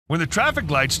When the traffic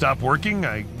lights stop working,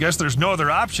 I guess there's no other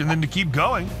option than to keep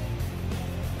going.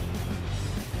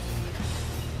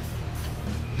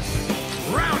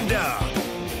 Roundup!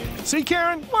 See,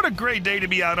 Karen, what a great day to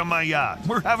be out on my yacht.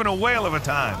 We're having a whale of a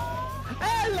time.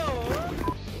 Hello!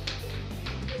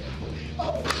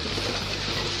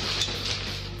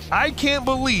 I can't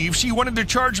believe she wanted to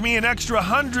charge me an extra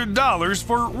 $100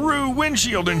 for Rue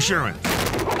windshield insurance.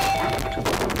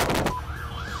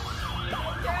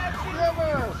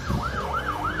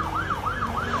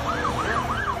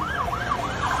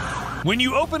 When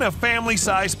you open a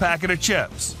family-sized packet of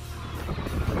chips,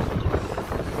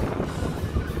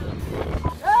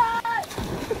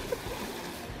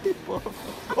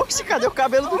 Oxe, cadê o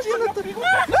cabelo do Jonathan?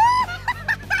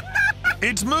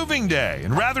 it's moving day,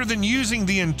 and rather than using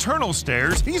the internal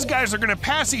stairs, these guys are gonna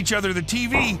pass each other the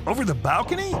TV over the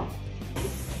balcony?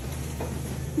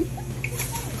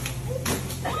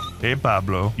 Hey,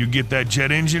 Pablo, you get that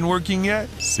jet engine working yet?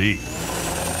 See.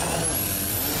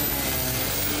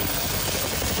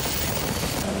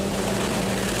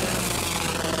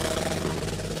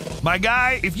 My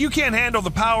guy, if you can't handle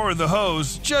the power of the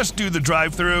hose, just do the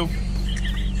drive-thru.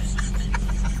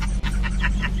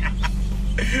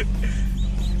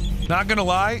 Not gonna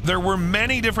lie, there were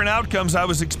many different outcomes I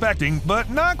was expecting, but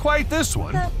not quite this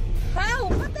one. How?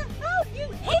 What the hell,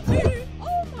 you idiot?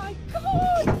 Oh my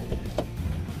God!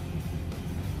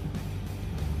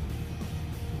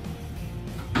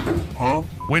 Huh?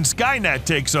 When Skynet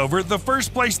takes over, the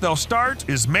first place they'll start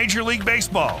is Major League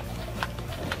Baseball.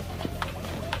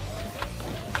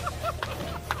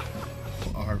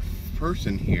 Our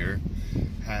person here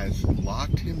has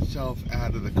locked himself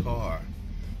out of the car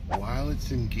while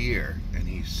it's in gear, and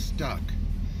he's stuck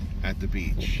at the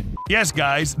beach. Yes,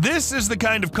 guys, this is the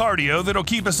kind of cardio that'll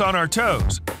keep us on our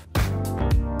toes.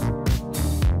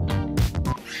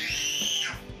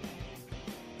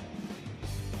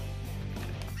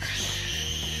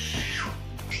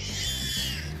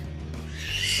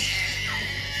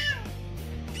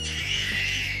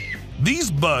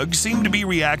 These bugs seem to be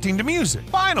reacting to music.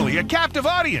 Finally, a captive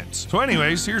audience. So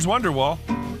anyways, here's Wonderwall.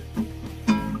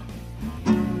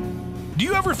 Do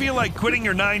you ever feel like quitting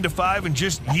your 9 to 5 and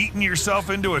just yeeting yourself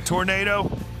into a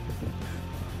tornado?